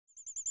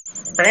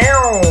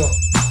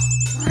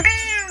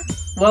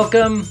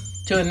Welcome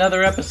to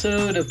another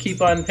episode of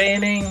Keep On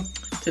Painting.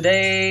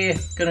 Today,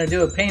 gonna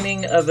do a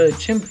painting of a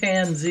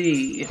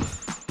chimpanzee.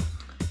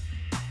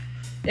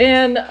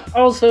 And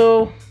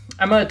also,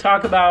 I'm gonna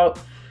talk about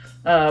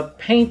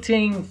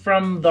painting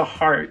from the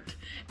heart.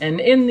 And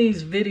in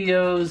these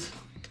videos,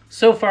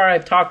 so far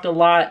I've talked a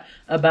lot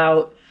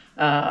about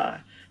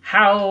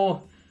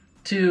how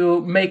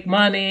to make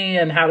money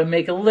and how to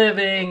make a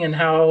living and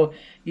how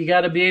you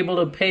got to be able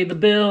to pay the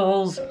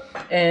bills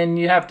and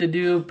you have to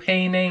do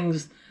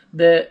paintings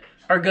that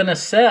are going to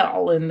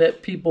sell and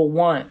that people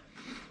want.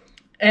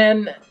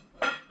 And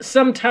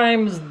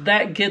sometimes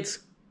that gets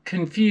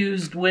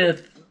confused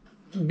with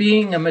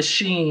being a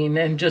machine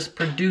and just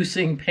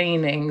producing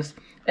paintings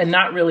and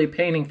not really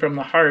painting from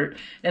the heart.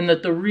 And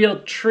that the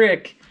real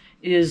trick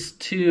is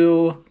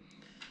to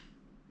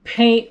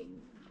paint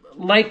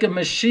like a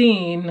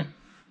machine,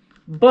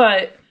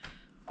 but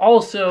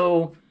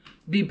also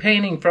be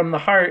painting from the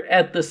heart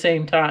at the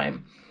same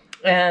time.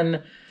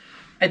 And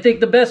I think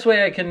the best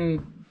way I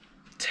can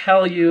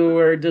tell you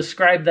or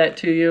describe that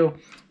to you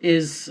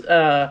is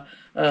a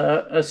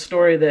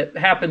story that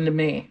happened to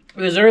me.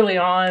 It was early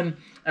on.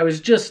 I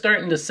was just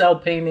starting to sell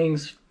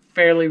paintings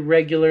fairly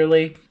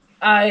regularly.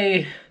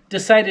 I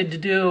decided to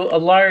do a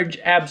large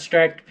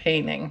abstract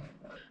painting.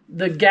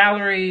 The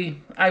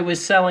gallery I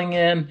was selling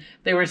in,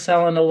 they were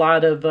selling a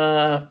lot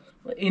of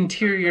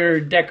interior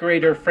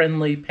decorator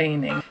friendly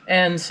painting.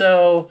 And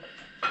so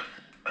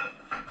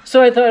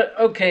I thought,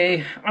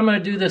 okay, I'm going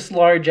to do this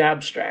large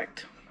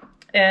abstract.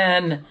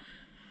 And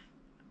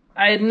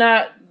I had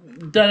not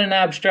done an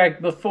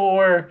abstract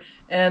before,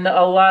 and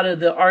a lot of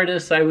the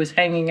artists I was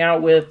hanging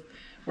out with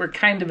were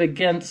kind of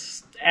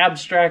against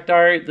abstract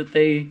art, that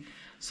they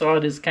saw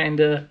it as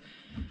kind of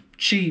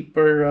cheap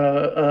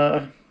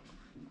or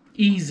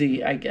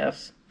easy, I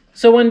guess.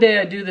 So one day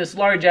I do this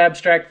large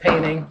abstract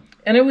painting,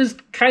 and it was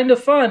kind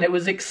of fun. It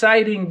was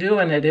exciting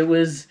doing it. It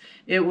was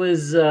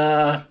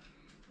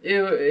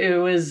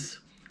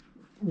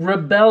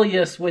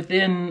rebellious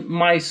within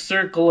my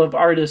circle of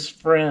artist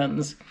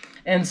friends.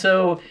 And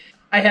so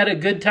I had a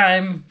good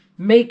time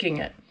making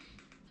it.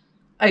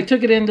 I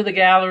took it into the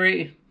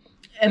gallery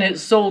and it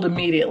sold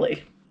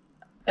immediately.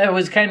 It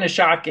was kind of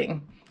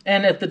shocking.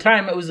 And at the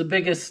time it was the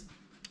biggest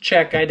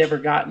check I'd ever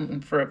gotten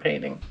for a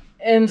painting.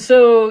 And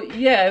so,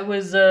 yeah, it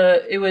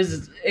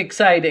was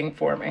exciting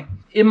for me.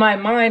 In my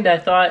mind, I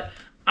thought,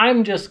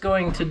 I'm just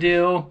going to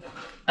do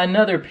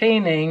another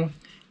painting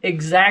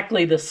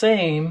exactly the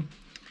same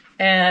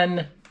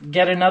and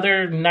get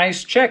another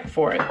nice check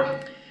for it.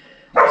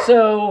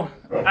 So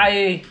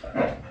I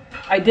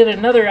did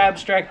another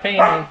abstract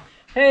painting.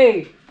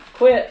 Hey,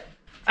 quit.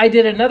 I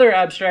did another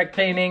abstract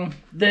painting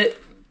that,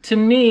 to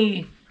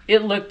me,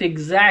 it looked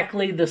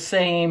exactly the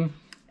same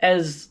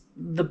as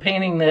the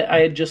painting that I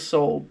had just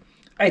sold.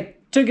 I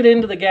took it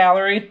into the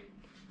gallery.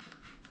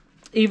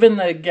 Even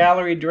the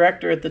gallery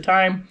director at the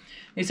time,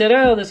 he said,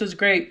 "Oh, this is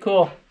great,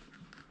 cool."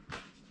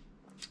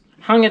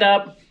 Hung it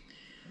up,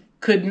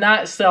 could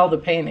not sell the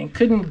painting,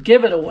 couldn't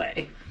give it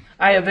away.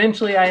 I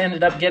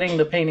ended up getting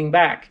the painting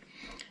back.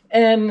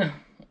 And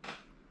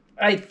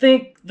I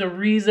think the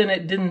reason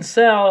it didn't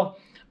sell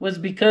was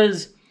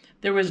because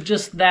there was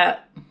just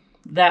that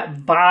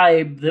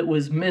vibe that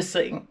was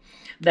missing.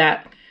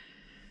 That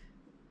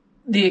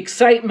the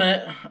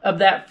excitement of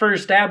that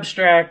first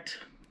abstract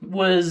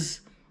was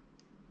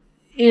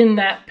in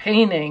that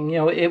painting,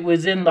 it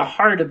was in the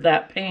heart of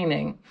that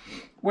painting.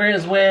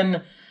 Whereas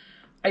when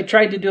I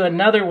tried to do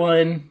another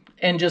one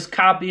and just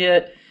copy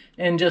it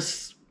and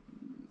just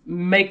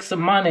make some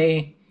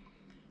money,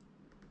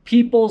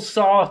 people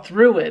saw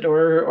through it,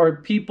 or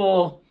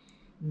people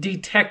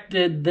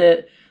detected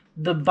that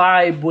the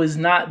vibe was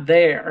not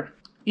there.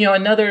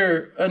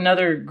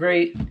 Another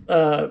great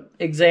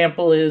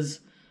example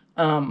is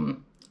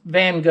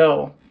Van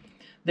Gogh.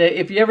 That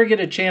if you ever get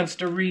a chance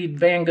to read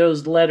Van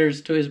Gogh's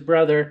letters to his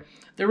brother,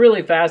 they're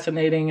really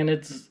fascinating. And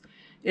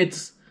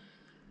it's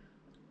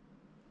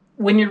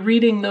when you're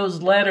reading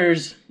those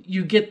letters,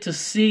 you get to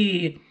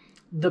see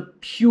the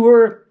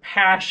pure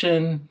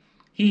passion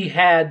he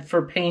had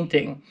for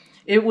painting.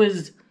 It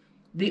was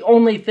the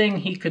only thing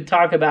he could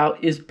talk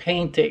about is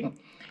painting.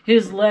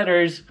 His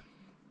letters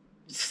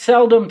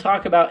seldom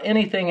talk about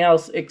anything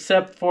else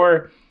except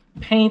for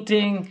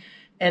painting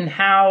and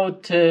how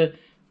to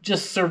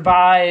just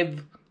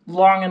survive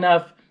long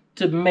enough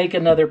to make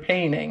another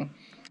painting.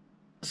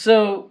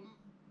 So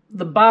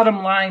the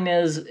bottom line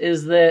is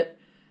that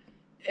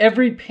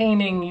every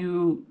painting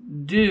you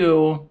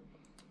do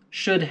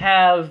should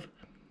have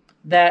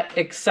that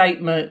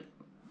excitement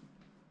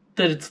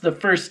that it's the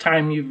first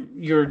time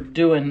you're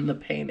doing the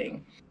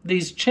painting.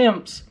 These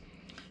chimps,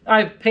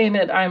 I've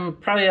painted, I'm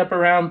probably up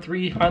around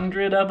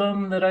 300 of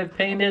them that I've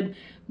painted,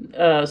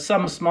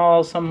 some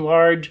small, some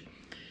large.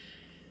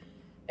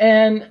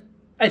 And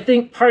I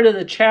think part of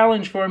the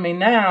challenge for me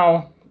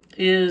now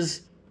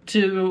is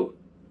to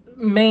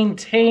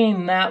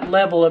maintain that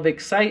level of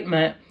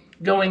excitement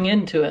going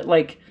into it.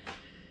 Like,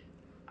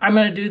 I'm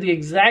going to do the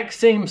exact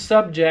same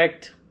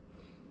subject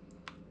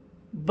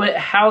but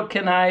how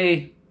can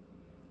I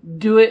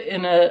do it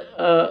in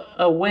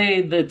a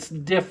way that's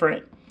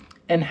different?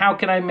 And how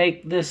can I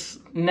make this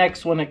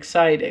next one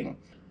exciting?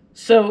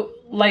 So,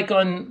 like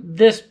on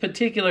this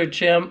particular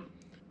chimp,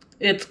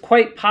 it's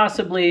quite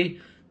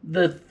possibly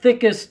the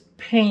thickest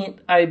paint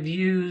I've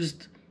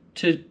used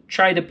to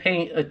try to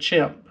paint a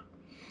chimp.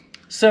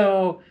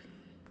 So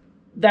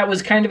that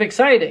was kind of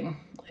exciting.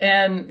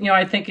 And, you know,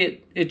 I think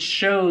it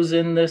shows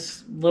in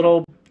this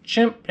little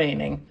chimp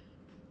painting.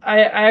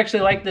 I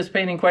actually like this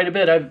painting quite a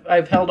bit.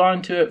 I've held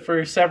on to it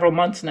for several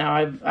months now.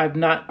 I've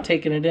not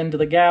taken it into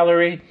the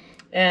gallery.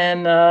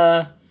 And,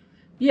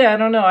 yeah, I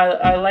don't know.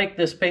 I like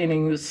this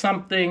painting. It was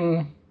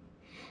something,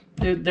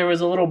 there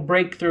was a little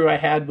breakthrough I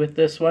had with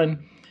this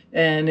one.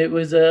 And it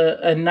was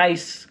a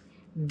nice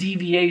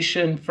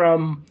deviation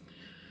from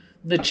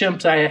the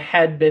chimps I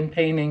had been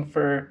painting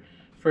for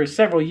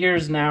several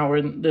years now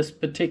in this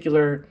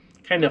particular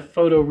kind of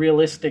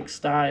photorealistic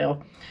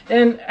style.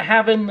 And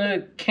having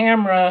the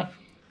camera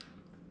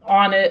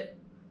on it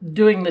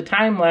doing the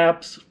time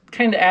lapse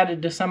kind of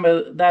added to some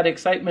of that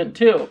excitement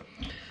too.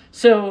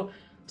 So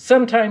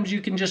sometimes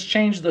you can just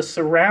change the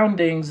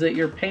surroundings that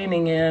you're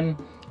painting in,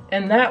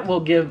 and that will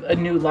give a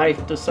new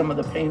life to some of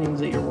the paintings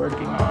that you're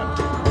working on.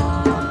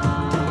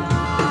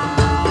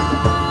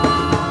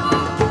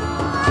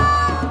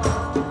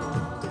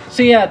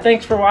 So yeah,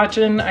 thanks for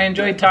watching. I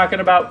enjoyed talking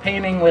about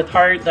painting with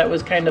heart. That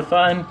was kind of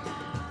fun.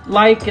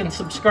 Like and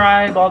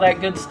subscribe, all that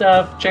good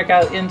stuff. Check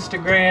out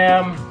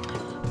Instagram.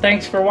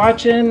 Thanks for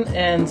watching,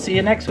 and see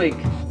you next week.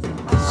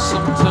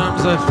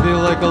 Sometimes I feel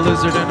like a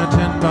lizard in a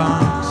tin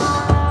box.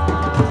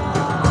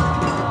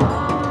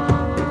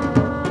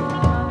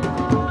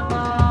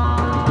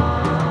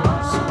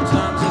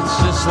 Sometimes it's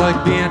just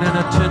like being in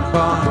a tin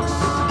box.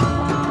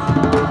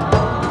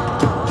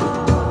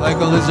 Like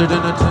a lizard in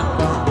a tin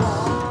box.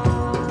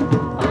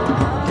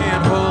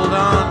 Can't hold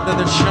on to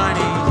the shine.